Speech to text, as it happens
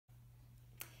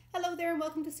Hello there and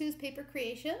welcome to Sue's Paper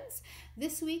Creations.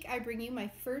 This week I bring you my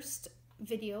first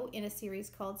video in a series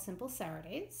called Simple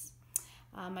Saturdays.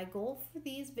 My goal for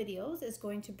these videos is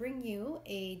going to bring you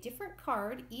a different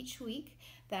card each week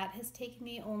that has taken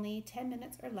me only 10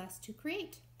 minutes or less to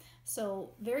create.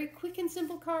 So very quick and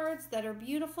simple cards that are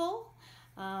beautiful,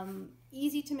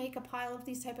 easy to make a pile of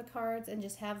these type of cards and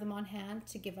just have them on hand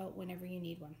to give out whenever you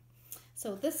need one.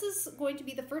 So this is going to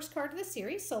be the first card of the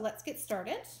series, so let's get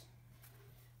started.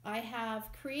 I have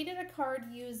created a card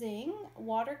using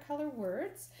Watercolor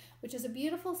Words, which is a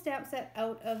beautiful stamp set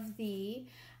out of the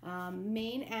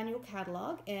main annual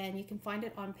catalog, and you can find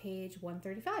it on page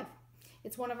 135.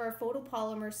 It's one of our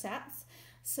photopolymer sets.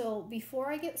 So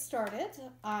before I get started,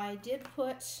 I did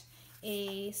put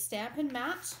a Stampin'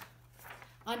 Mat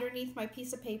underneath my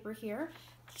piece of paper here,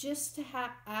 just to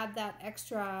add that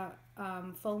extra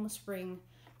foam spring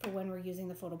for when we're using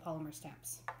the photopolymer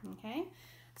stamps. Okay.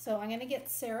 So I'm going to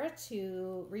get Sarah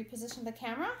to reposition the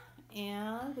camera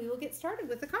and we will get started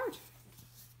with the card.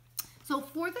 So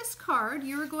for this card,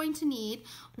 you're going to need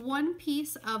one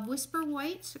piece of Whisper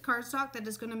White cardstock that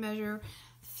is going to measure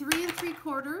 3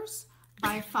 3/4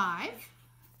 by 5.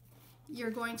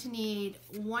 You're going to need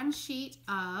one sheet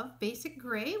of Basic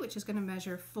Gray, which is going to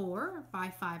measure 4 by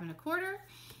 5 1/4.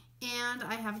 And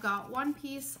I have got one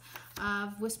piece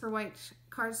of Whisper White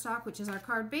cardstock, which is our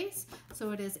card base.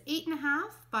 So it is 8 1/2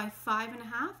 by 5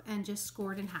 1/2 and just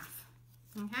scored in half.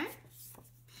 Okay.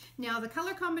 Now the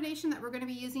color combination that we're going to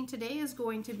be using today is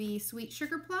going to be Sweet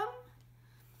Sugar Plum.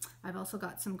 I've also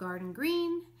got some Garden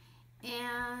Green,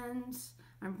 and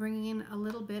I'm bringing in a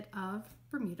little bit of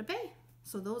Bermuda Bay.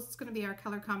 So those is going to be our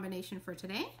color combination for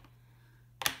today.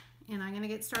 And I'm going to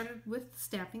get started with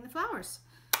stamping the flowers.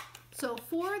 So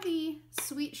for the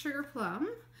Sweet Sugar Plum,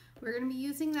 we're going to be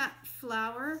using that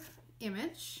flower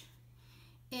image,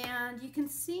 and you can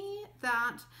see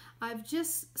that I've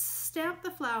just stamped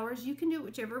the flowers. You can do it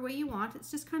whichever way you want.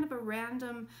 It's just kind of a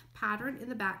random pattern in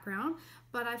the background,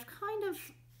 but I've kind of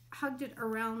hugged it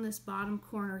around this bottom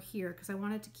corner here because I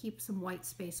wanted to keep some white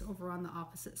space over on the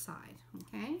opposite side.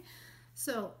 Okay,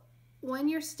 so when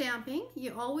you're stamping,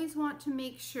 you always want to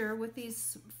make sure with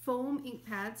these foam ink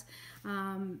pads,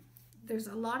 there's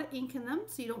a lot of ink in them,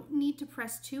 so you don't need to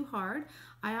press too hard.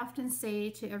 I often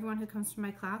say to everyone who comes to my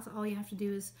class, all you have to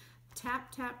do is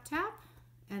tap, tap, tap,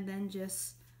 and then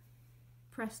just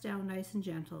press down nice and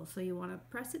gentle. So you want to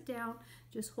press it down,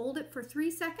 just hold it for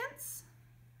 3 seconds,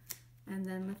 and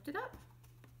then lift it up.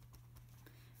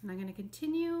 And I'm going to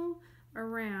continue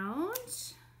around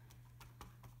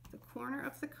the corner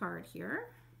of the card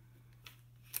here.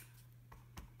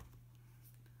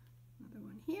 Another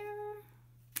one here.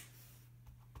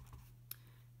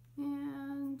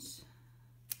 And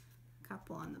a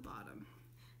couple on the bottom.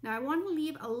 Now I want to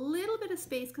leave a little bit of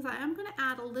space because I am going to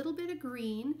add a little bit of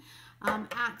green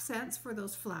accents for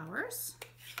those flowers.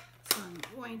 So I'm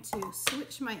going to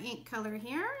switch my ink color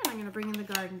here, and I'm going to bring in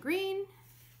the Garden Green.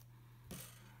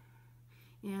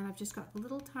 And I've just got the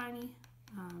little tiny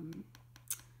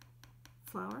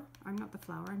flower. I'm not the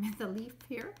flower, I meant the leaf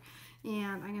here.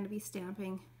 And I'm going to be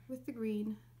stamping with the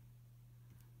green.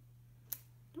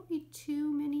 Don't need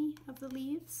too many of the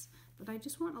leaves, but I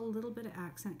just want a little bit of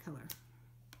accent color.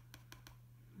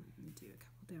 I'm going to do a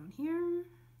couple down here.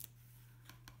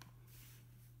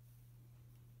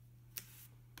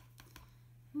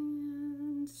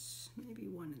 And maybe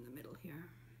one in the middle here.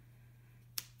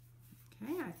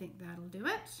 Okay, I think that'll do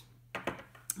it.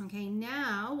 Okay,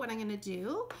 now what I'm going to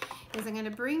do is I'm going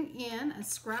to bring in a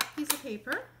scrap piece of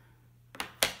paper.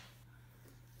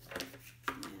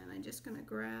 Just going to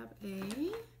grab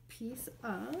a piece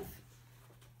of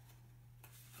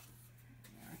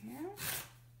here.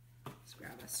 Let's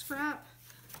grab a scrap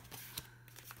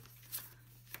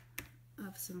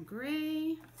of some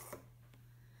gray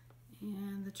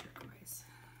and the turquoise.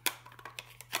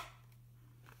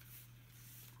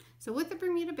 So with the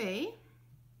Bermuda Bay,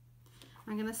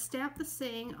 I'm going to stamp the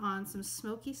saying on some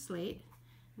smoky slate,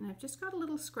 and I've just got a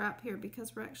little scrap here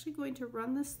because we're actually going to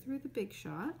run this through the Big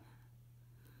Shot.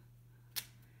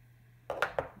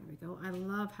 There we go. I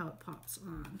love how it pops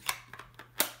on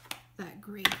that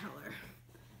gray color.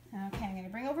 Okay, I'm going to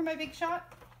bring over my Big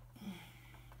Shot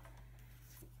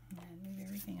and move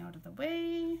everything out of the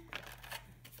way.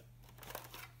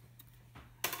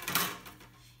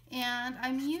 And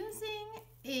I'm using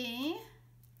a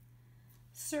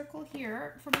circle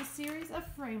here from a series of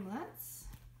framelits.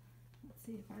 Let's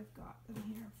see if I've got them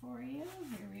here for you.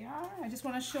 Here we are. I just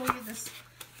want to show you this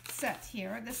set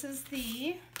here. This is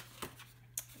the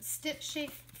stitch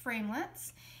shaped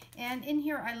framelits, and in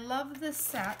here I love this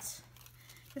set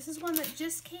This is one that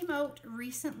just came out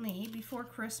recently before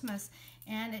Christmas,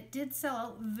 and it did sell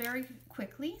out very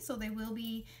quickly, so they will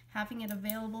be having it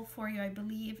available for you, I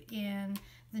believe, in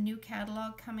the new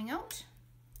catalog coming out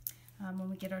when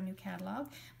we get our new catalog.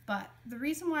 But the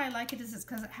reason why I like it is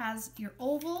because it has your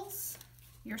ovals,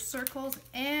 your circles,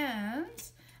 and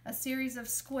a series of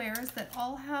squares that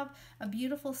all have a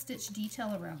beautiful stitch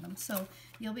detail around them. So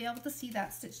you'll be able to see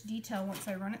that stitch detail once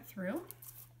I run it through.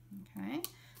 Okay,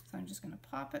 so I'm just going to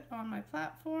pop it on my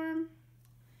platform,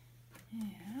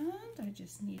 and I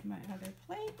just need my other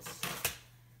plate.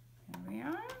 There we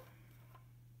are,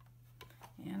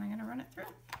 and I'm going to run it through.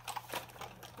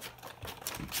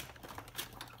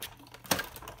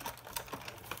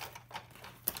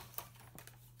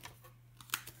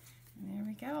 There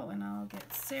we go, and I'll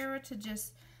get Sarah to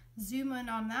just zoom in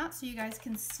on that so you guys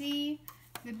can see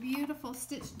the beautiful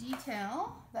stitch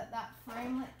detail that that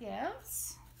framelit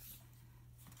gives.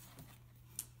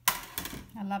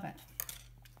 I love it.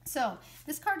 So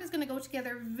this card is going to go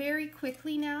together very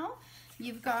quickly now.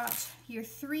 You've got your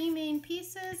 3 main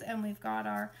pieces, and we've got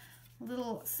our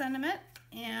little sentiment,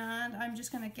 and I'm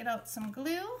just going to get out some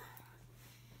glue,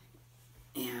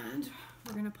 and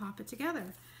we're going to pop it together.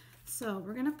 So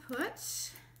we're going to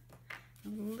put a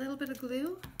little bit of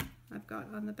glue I've got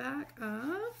on the back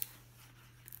of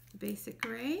the basic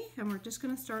gray, and we're just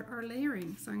going to start our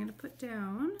layering. So I'm going to put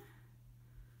down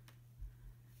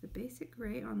the basic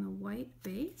gray on the white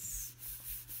base.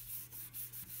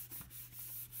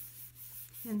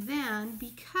 And then,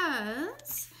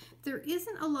 because there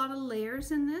isn't a lot of layers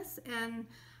in this, and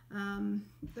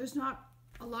there's not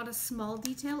a lot of small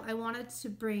detail, I wanted to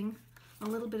bring a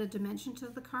little bit of dimension to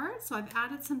the card. So I've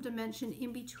added some dimension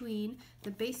in between the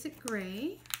basic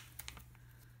gray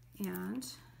and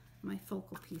my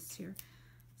focal piece here.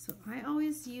 So I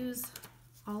always use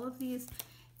all of these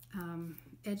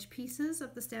edge pieces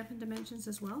of the Stampin' Dimensions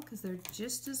as well, because they're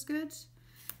just as good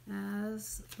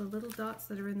as the little dots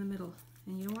that are in the middle,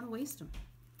 and you don't want to waste them.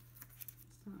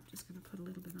 So I'm just going to put a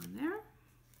little bit on there.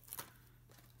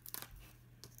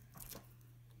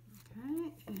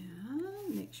 Okay,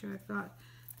 and make sure I've got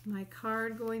my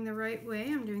card going the right way.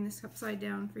 I'm doing this upside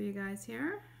down for you guys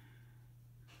here.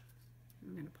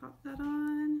 I'm going to pop that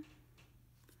on,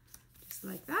 just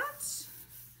like that.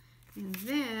 And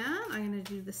then I'm going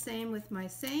to do the same with my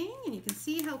saying, and you can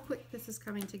see how quick this is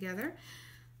coming together.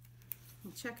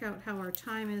 We'll check out how our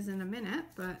time is in a minute,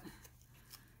 but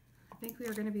I think we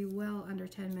are going to be well under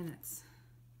 10 minutes.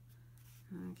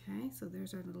 Okay, so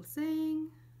there's our little saying.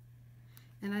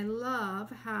 And I love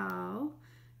how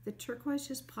the turquoise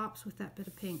just pops with that bit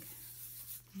of pink.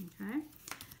 Okay,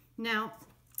 now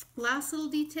last little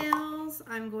details,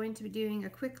 I'm going to be doing a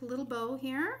quick little bow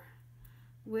here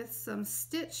with some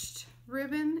stitched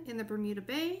ribbon in the Bermuda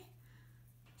Bay,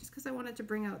 just because I wanted to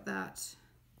bring out that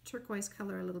turquoise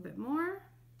color a little bit more.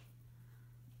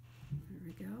 There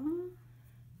we go.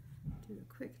 Do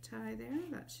a quick tie there,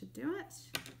 that should do it.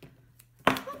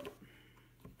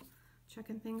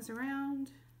 Checking things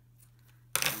around.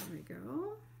 There we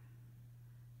go.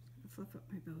 Just gonna flip up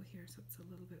my bow here so it's a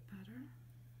little bit better.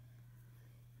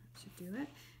 That should do it.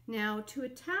 Now to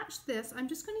attach this, I'm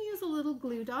just going to use a little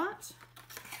glue dot.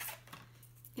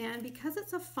 And because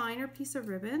it's a finer piece of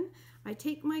ribbon, I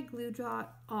take my glue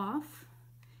dot off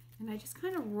and I just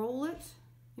kind of roll it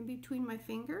in between my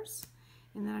fingers.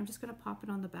 And then I'm just going to pop it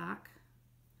on the back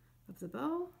of the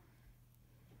bow.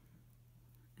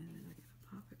 And then I'm going to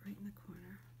pop it right in the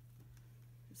corner,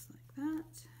 just like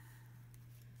that.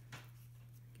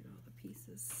 Get all the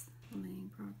pieces laying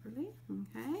properly,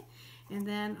 okay? And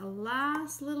then a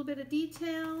last little bit of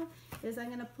detail is I'm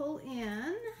going to pull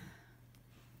in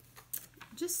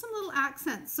just some little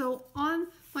accents. So on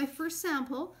my first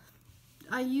sample,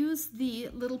 I used the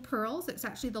little pearls. It's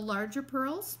actually the larger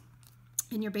pearls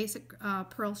in your basic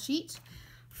pearl sheet.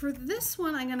 For this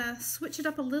one, I'm going to switch it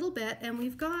up a little bit, and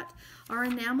we've got our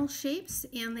enamel shapes,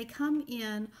 and they come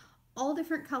in all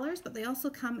different colors, but they also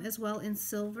come as well in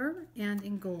silver and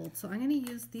in gold. So I'm going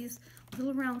to use these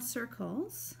little round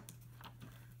circles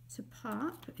to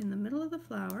pop in the middle of the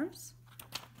flowers,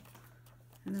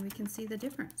 and then we can see the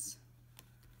difference.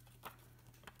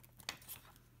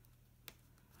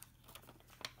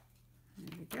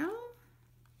 There we go.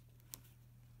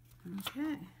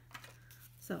 Okay.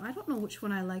 So I don't know which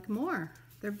one I like more.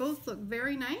 They both look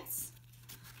very nice.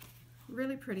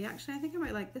 Really pretty. Actually, I think I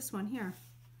might like this one here.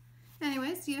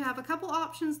 Anyways, you have a couple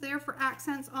options there for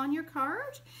accents on your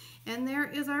card. And there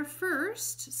is our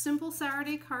first Simple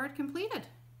Saturday card completed.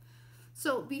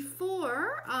 So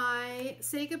before I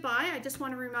say goodbye, I just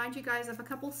want to remind you guys of a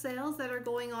couple sales that are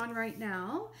going on right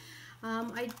now.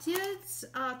 I did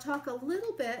talk a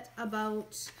little bit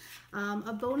about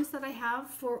a bonus that I have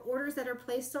for orders that are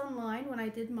placed online when I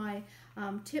did my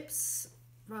Tips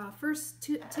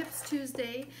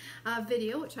Tuesday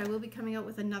video, which I will be coming out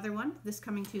with another one this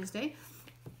coming Tuesday.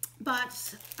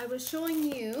 But I was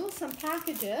showing you some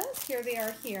packages, here they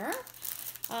are here,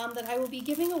 that I will be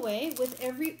giving away with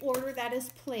every order that is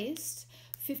placed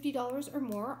 $50 or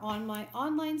more on my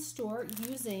online store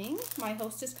using my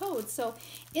hostess code. So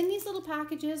in these little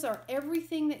packages are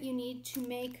everything that you need to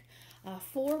make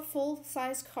 4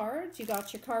 full-size cards. You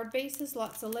got your card bases,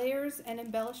 lots of layers and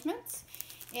embellishments,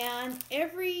 and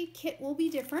every kit will be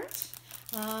different.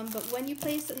 But when you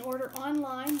place an order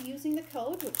online using the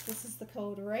code, which this is the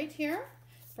code right here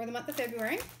for the month of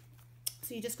February,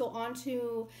 so you just go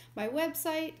onto my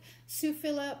website,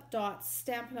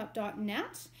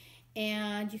 suephillip.stampinup.net,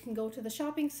 and you can go to the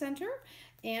shopping center,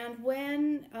 and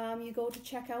when you go to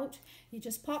checkout, you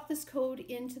just pop this code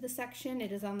into the section.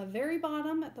 It is on the very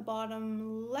bottom, at the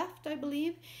bottom left, I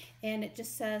believe, and it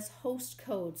just says host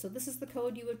code. So this is the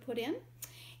code you would put in,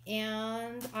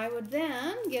 and I would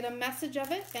then get a message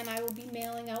of it, and I will be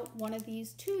mailing out one of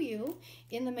these to you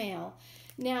in the mail.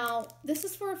 Now, this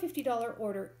is for a $50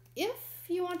 order. If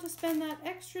you want to spend that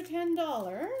extra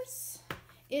 $10,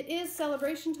 it is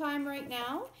celebration time right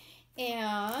now,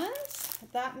 and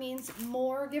that means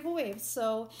more giveaways.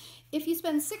 So if you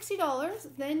spend $60,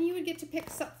 then you would get to pick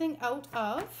something out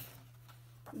of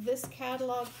this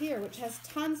catalog here, which has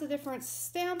tons of different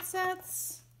stamp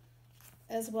sets,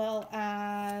 as well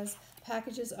as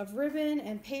packages of ribbon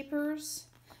and papers.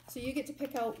 So you get to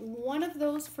pick out one of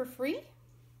those for free,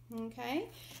 okay?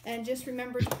 And just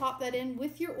remember to pop that in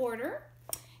with your order.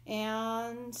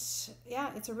 And yeah,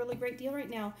 it's a really great deal right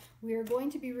now. We're going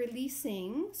to be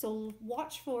releasing, so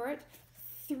watch for it,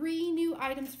 3 new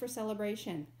items for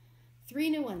celebration. 3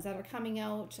 new ones that are coming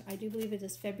out. I do believe it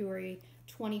is February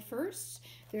 21st.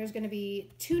 There's going to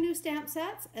be 2 new stamp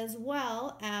sets, as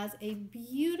well as a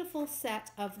beautiful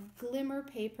set of glimmer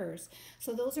papers.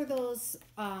 So those are those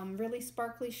really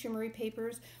sparkly, shimmery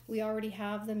papers. We already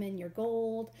have them in your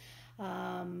gold,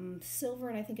 silver,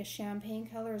 and I think a champagne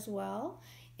color as well.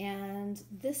 And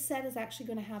this set is actually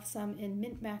going to have some in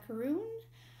mint macaroon,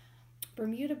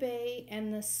 Bermuda Bay,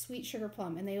 and the sweet sugar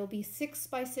plum. And they will be 6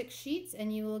 by 6 sheets,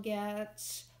 and you will get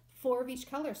 4 of each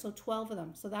color, so 12 of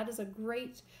them. So that is a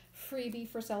great freebie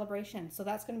for celebration. So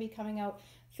that's going to be coming out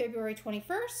February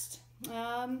 21st.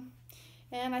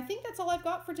 And I think that's all I've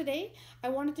got for today. I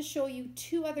wanted to show you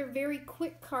 2 other very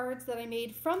quick cards that I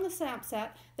made from the stamp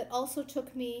set that also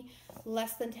took me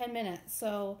less than 10 minutes.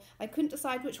 So I couldn't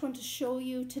decide which one to show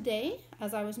you today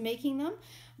as I was making them,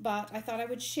 but I thought I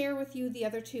would share with you the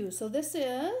other 2. So this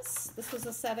was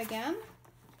a set again,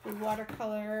 the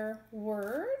Watercolor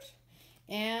Word.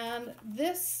 And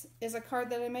this is a card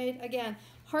that I made, again,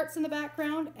 hearts in the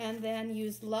background, and then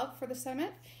used love for the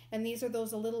summit. And these are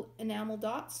those little enamel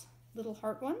dots, little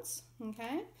heart ones,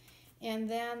 okay? And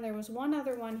then there was one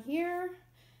other one here,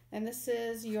 and this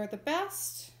is You're the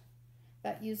Best,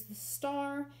 that used the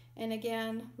star. And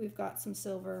again, we've got some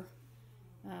silver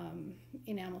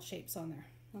enamel shapes on there,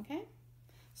 okay?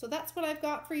 So that's what I've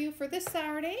got for you for this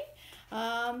Saturday.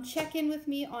 Check in with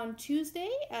me on Tuesday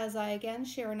as I again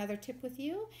share another tip with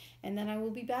you, and then I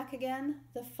will be back again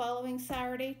the following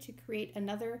Saturday to create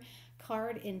another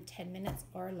card in 10 minutes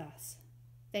or less.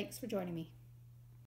 Thanks for joining me.